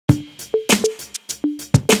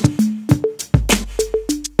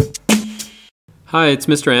Hi, it's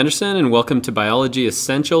Mr. Andersen, and welcome to Biology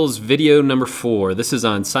Essentials video number 4. This is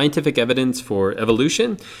on scientific evidence for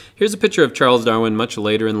evolution. Here's a picture of Charles Darwin much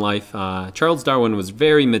later in life. Charles Darwin was a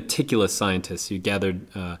very meticulous scientist. He gathered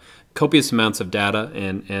copious amounts of data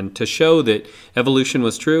and to show that evolution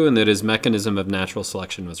was true and that his mechanism of natural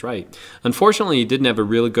selection was right. Unfortunately, he didn't have a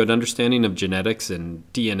really good understanding of genetics, and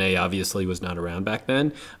DNA obviously was not around back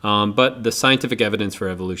then, but the scientific evidence for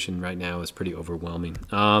evolution right now is pretty overwhelming.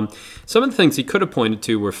 Some of the things he could have pointed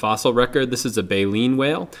to were fossil record. This is a baleen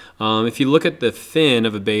whale. If you look at the fin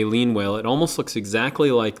of a baleen whale, it almost looks exactly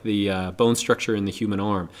like the bone structure in the human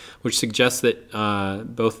arm, which suggests that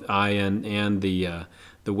both I and the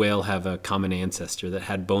whale have a common ancestor that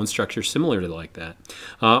had bone structure similar to like that.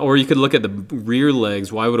 Or you could look at the rear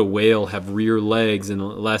legs. Why would a whale have rear legs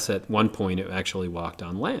unless at one point it actually walked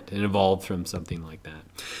on land and evolved from something like that?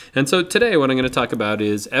 And so today what I'm going to talk about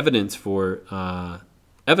is evidence for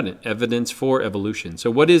evolution.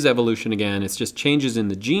 So what is evolution again? It's just changes in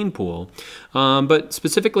the gene pool. But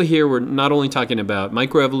specifically here, we're not only talking about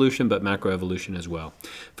microevolution, but macroevolution as well.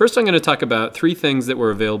 First, I'm going to talk about 3 things that were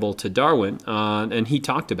available to Darwin, and he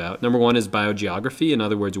talked about. Number 1 is biogeography, in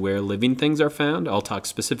other words, where living things are found. I'll talk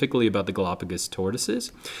specifically about the Galapagos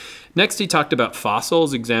tortoises. Next, he talked about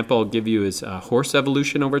fossils. Example I'll give you is horse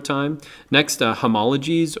evolution over time. Next,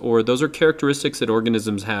 homologies, or those are characteristics that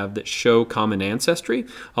organisms have that show common ancestry.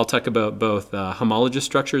 I'll talk about both homologous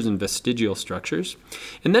structures and vestigial structures.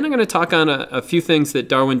 And then I'm going to talk on a few things that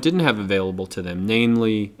Darwin didn't have available to them,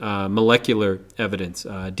 namely molecular evidence.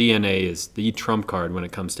 DNA is the trump card when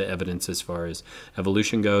it comes to evidence as far as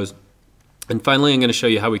evolution goes. And finally, I'm going to show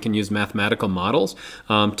you how we can use mathematical models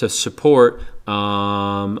to support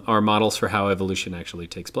our models for how evolution actually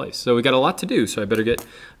takes place. So we got a lot to do, so I better get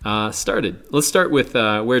started. Let's start with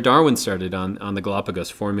where Darwin started on the Galapagos,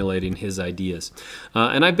 formulating his ideas.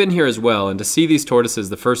 And I've been here as well, and to see these tortoises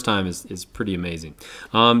the first time is pretty amazing.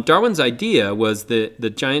 Darwin's idea was that the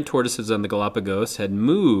giant tortoises on the Galapagos had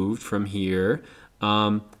moved from here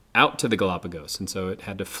out to the Galapagos, and so it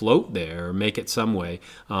had to float there or make it some way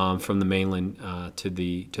from the mainland to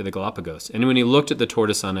the Galapagos. And when you looked at the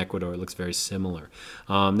tortoise on Ecuador, it looks very similar.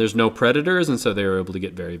 There's no predators, and so they were able to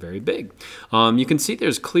get very, very big. You can see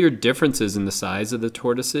there's clear differences in the size of the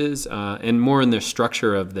tortoises and more in their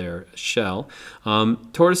structure of their shell.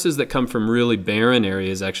 Tortoises that come from really barren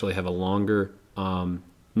areas actually have a longer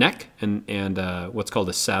neck and what's called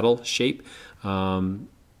a saddle shape.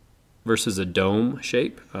 Versus a dome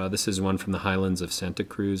shape. This is one from the highlands of Santa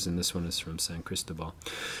Cruz, and this one is from San Cristobal.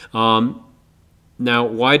 Now,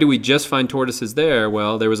 why do we just find tortoises there?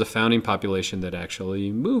 Well, there was a founding population that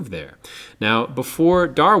actually moved there. Now, before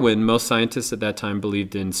Darwin, most scientists at that time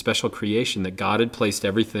believed in special creation, that God had placed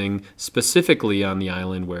everything specifically on the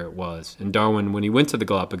island where it was. And Darwin, when he went to the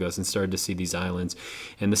Galapagos and started to see these islands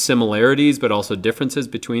and the similarities but also differences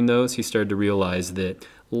between those, he started to realize that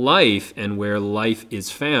life and where life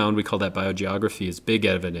is found, we call that biogeography, is big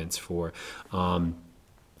evidence for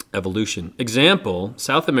evolution. Example,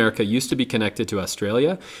 South America used to be connected to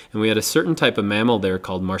Australia, and we had a certain type of mammal there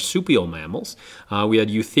called marsupial mammals. We had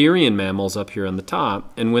eutherian mammals up here on the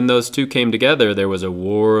top, and when those two came together, there was a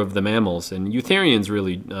war of the mammals, and eutherians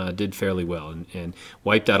really did fairly well and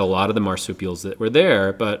wiped out a lot of the marsupials that were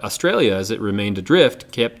there, but Australia, as it remained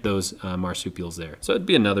adrift, kept those marsupials there. So it'd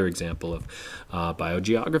be another example of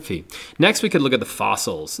biogeography. Next, we could look at the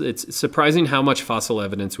fossils. It's surprising how much fossil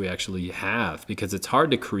evidence we actually have, because it's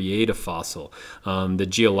hard to create a fossil. The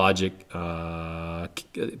geologic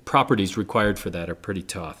properties required for that are pretty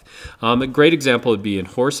tough. A great example would be in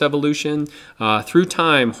horse evolution. Through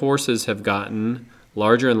time, horses have gotten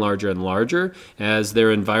larger and larger and larger as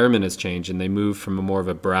their environment has changed, and they move from more of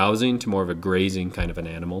a browsing to more of a grazing kind of an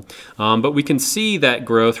animal. But we can see that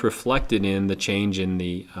growth reflected in the change in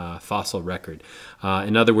the fossil record.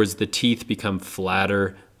 In other words, the teeth become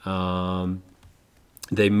flatter.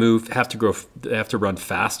 They have to run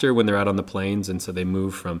faster when they're out on the plains, and so they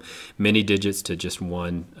move from many digits to just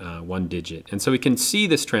one digit. And so we can see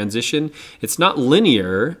this transition. It's not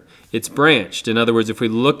linear, it's branched. In other words, if we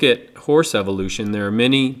look at horse evolution, there are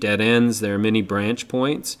many dead ends, there are many branch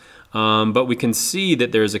points, but we can see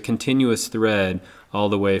that there's a continuous thread all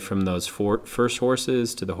the way from those first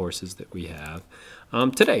horses to the horses that we have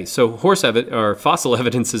today. So fossil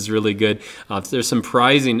evidence is really good. There's some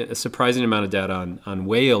surprising amount of data on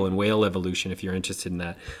whale and whale evolution. If you're interested in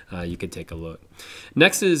that, you could take a look.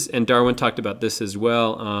 Next is, and Darwin talked about this as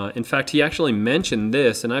well. In fact, he actually mentioned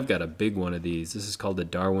this, and I've got a big one of these. This is called the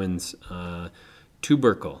Darwin's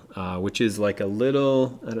tubercle, which is like a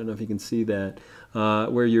little, I don't know if you can see that,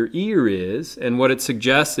 where your ear is. And what it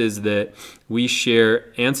suggests is that we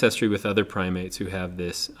share ancestry with other primates who have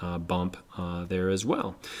this bump there as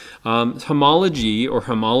well. Homology or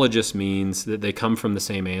homologous means that they come from the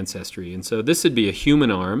same ancestry. And so this would be a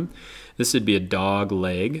human arm, this would be a dog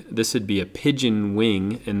leg, this would be a pigeon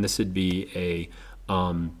wing, and this would be a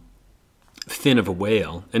fin of a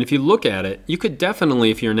whale. And if you look at it, you could definitely,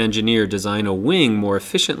 if you're an engineer, design a wing more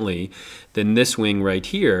efficiently than this wing right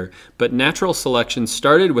here. But natural selection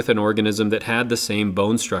started with an organism that had the same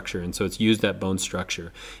bone structure, and so it's used that bone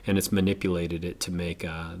structure and it's manipulated it to make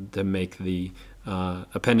the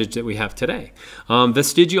appendage that we have today.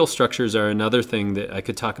 Vestigial structures are another thing that I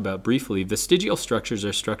could talk about briefly. Vestigial structures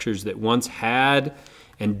are structures that once had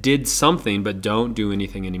and did something but don't do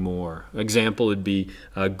anything anymore. Example would be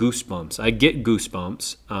goosebumps. I get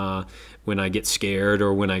goosebumps when I get scared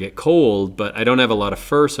or when I get cold, but I don't have a lot of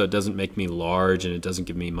fur, so it doesn't make me large and it doesn't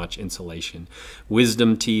give me much insulation.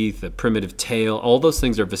 Wisdom teeth, a primitive tail, all those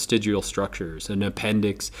things are vestigial structures, an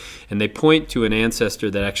appendix, and they point to an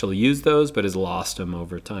ancestor that actually used those but has lost them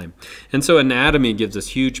over time. And so anatomy gives us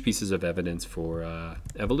huge pieces of evidence for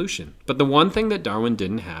evolution. But the one thing that Darwin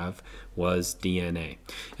didn't have was DNA.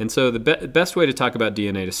 And so the best way to talk about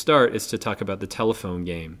DNA to start is to talk about the telephone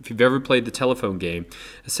game. If you've ever played the telephone game,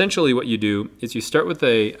 essentially what you do is you start with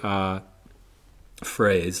a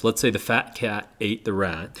phrase. Let's say the fat cat ate the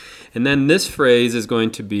rat. And then this phrase is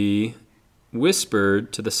going to be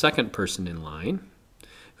whispered to the second person in line,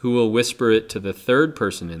 who will whisper it to the third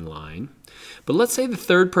person in line. But let's say the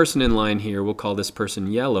third person in line here, we'll call this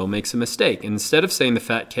person yellow, makes a mistake. And instead of saying the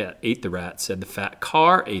fat cat ate the rat, said the fat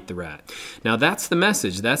car ate the rat. Now that's the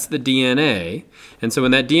message, that's the DNA. And so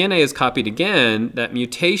when that DNA is copied again, that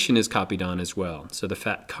mutation is copied on as well. So the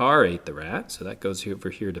fat car ate the rat, so that goes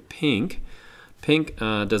over here to pink. Pink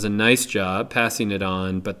does a nice job passing it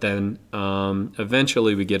on, but then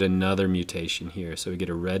eventually we get another mutation here. So we get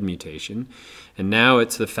a red mutation. And now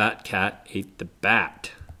it's the fat cat ate the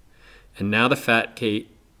bat. And now the fat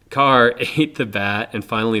car ate the bat, and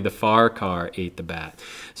finally the far car ate the bat.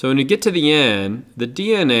 So when we get to the end, the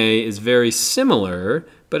DNA is very similar,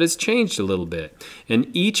 but it's changed a little bit.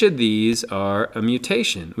 And each of these are a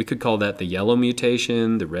mutation. We could call that the yellow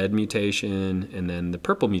mutation, the red mutation, and then the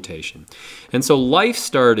purple mutation. And so life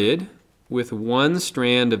started with one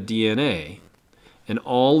strand of DNA. And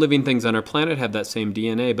all living things on our planet have that same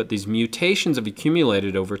DNA, but these mutations have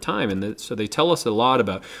accumulated over time, and so they tell us a lot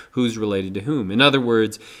about who's related to whom. In other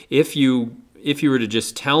words, if you were to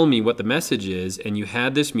just tell me what the message is, and you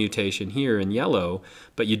had this mutation here in yellow,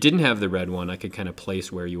 but you didn't have the red one, I could kind of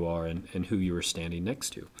place where you are and who you were standing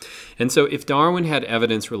next to. And so if Darwin had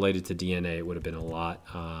evidence related to DNA, it would have been a lot,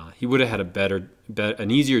 he would have had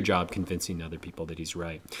an easier job convincing other people that he's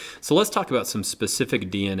right. So let's talk about some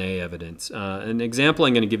specific DNA evidence. An example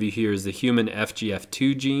I'm going to give you here is the human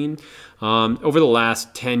FGF2 gene. Over the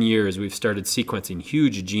last 10 years, we've started sequencing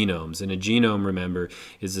huge genomes. And a genome, remember,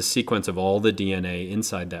 is the sequence of all the DNA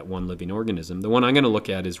inside that one living organism. The one I'm going to look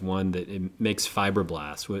at is one that it makes fibroblasts.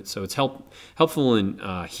 So it's helpful in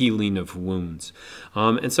healing of wounds.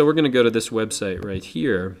 And so we're going to go to this website right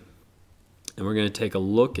here. And we're going to take a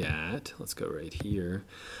look at, let's go right here.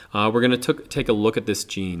 We're going to take a look at this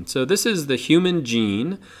gene. So this is the human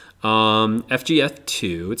gene,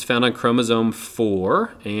 FGF2. It's found on chromosome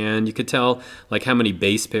 4, and you could tell like how many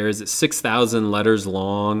base pairs. It's 6,000 letters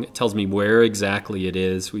long. It tells me where exactly it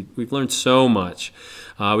is. We've learned so much.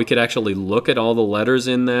 We could actually look at all the letters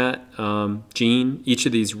in that gene. Each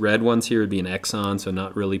of these red ones here would be an exon, so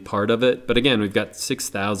not really part of it. But again, we've got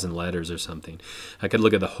 6,000 letters or something. I could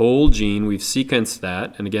look at the whole gene. We've sequenced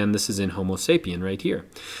that. And again, this is in Homo sapien right here.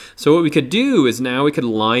 So what we could do is now we could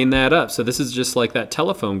line that up. So this is just like that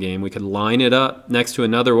telephone game. We could line it up next to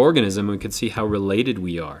another organism. And we could see how related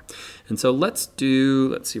we are. And so let's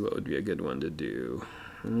see what would be a good one to do.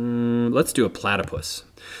 Let's do a platypus.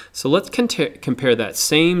 So let's compare that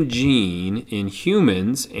same gene in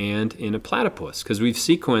humans and in a platypus, because we've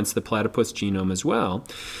sequenced the platypus genome as well.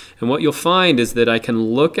 And what you'll find is that I can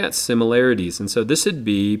look at similarities. And so this would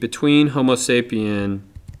be between Homo sapien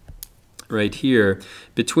right here,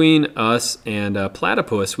 between us and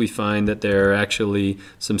platypus, we find that there are actually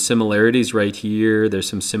some similarities right here. There's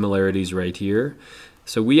some similarities right here.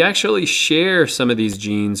 So we actually share some of these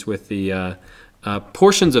genes with the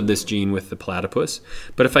portions of this gene with the platypus.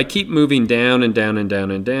 But if I keep moving down and down and down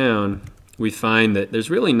and down, we find that there's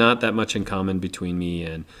really not that much in common between me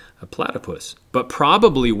and a platypus, but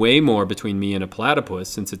probably way more between me and a platypus,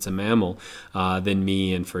 since it's a mammal, than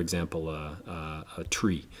me and, for example, a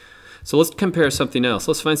tree. So let's compare something else.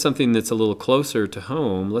 Let's find something that's a little closer to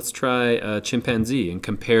home. Let's try a chimpanzee and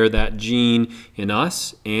compare that gene in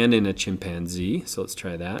us and in a chimpanzee. So let's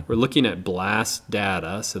try that. We're looking at BLAST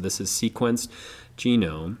data, so this is sequenced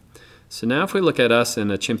genome. So now if we look at us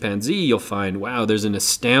and a chimpanzee, you'll find, wow, there's an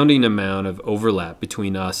astounding amount of overlap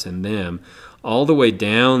between us and them. All the way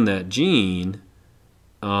down that gene,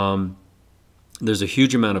 there's a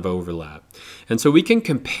huge amount of overlap. And so we can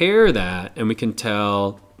compare that and we can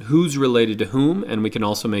tell who's related to whom, and we can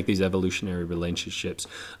also make these evolutionary relationships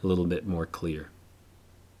a little bit more clear.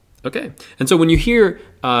 Okay, and so when you hear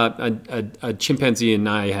a chimpanzee and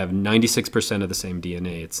I have 96% of the same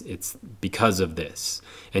DNA, it's because of this.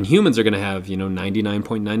 And humans are going to have,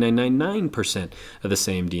 99.9999% of the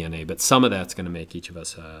same DNA, but some of that's going to make each of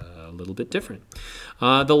us a little bit different.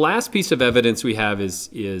 The last piece of evidence we have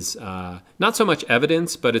is not so much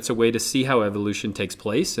evidence, but it's a way to see how evolution takes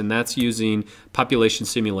place, and that's using population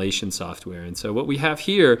simulation software. And so what we have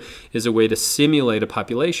here is a way to simulate a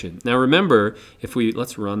population. Now remember,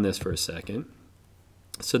 let's run this for a second.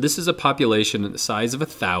 So this is a population the size of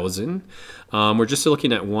 1,000. We're just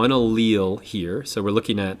looking at one allele here. So we're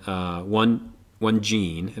looking at one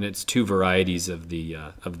gene, and it's two varieties of the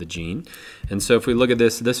gene. And so if we look at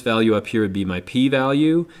this value up here would be my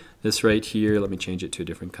p-value. This right here, let me change it to a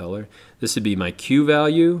different color. This would be my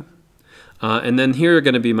q-value. And then here are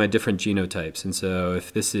going to be my different genotypes. And so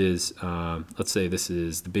if this is, let's say this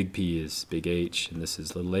is, the big P is big H, and this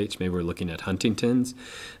is little h, maybe we're looking at Huntington's.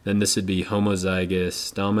 Then this would be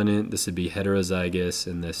homozygous dominant, this would be heterozygous,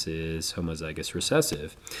 and this is homozygous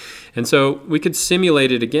recessive. And so we could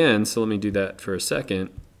simulate it again. So let me do that for a second.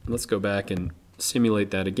 Let's go back and simulate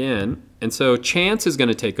that again. And so chance is going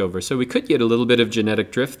to take over. So we could get a little bit of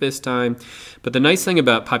genetic drift this time. But the nice thing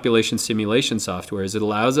about population simulation software is it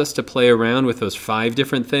allows us to play around with those 5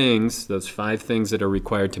 different things, those 5 things that are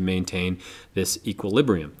required to maintain this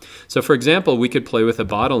equilibrium. So for example, we could play with a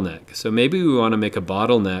bottleneck. So maybe we want to make a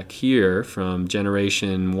bottleneck here from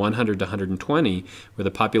generation 100 to 120, where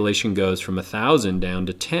the population goes from 1,000 down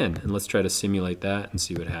to 10. And let's try to simulate that and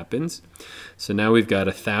see what happens. So now we've got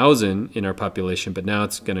 1,000 in our population, but now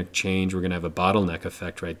it's going to change. We're going to have a bottleneck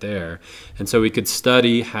effect right there. And so we could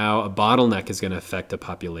study how a bottleneck is going to affect a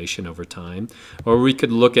population over time. Or we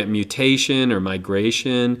could look at mutation or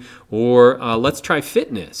migration, or let's try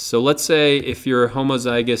fitness. So let's say if you're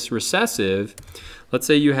homozygous recessive, let's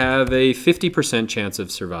say you have a 50% chance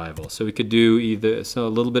of survival. So we could do a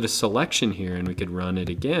little bit of selection here, and we could run it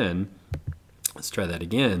again. Let's try that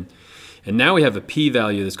again. And now we have a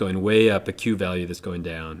p-value that's going way up, a q-value that's going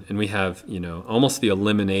down. And we have, almost the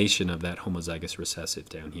elimination of that homozygous recessive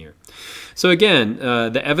down here. So again,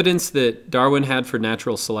 the evidence that Darwin had for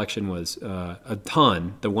natural selection was a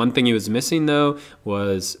ton. The one thing he was missing, though,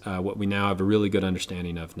 was what we now have a really good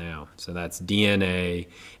understanding of now. So that's DNA,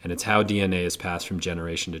 and it's how DNA is passed from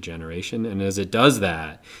generation to generation. And as it does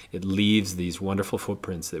that, it leaves these wonderful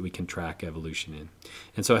footprints that we can track evolution in.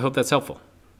 And so I hope that's helpful.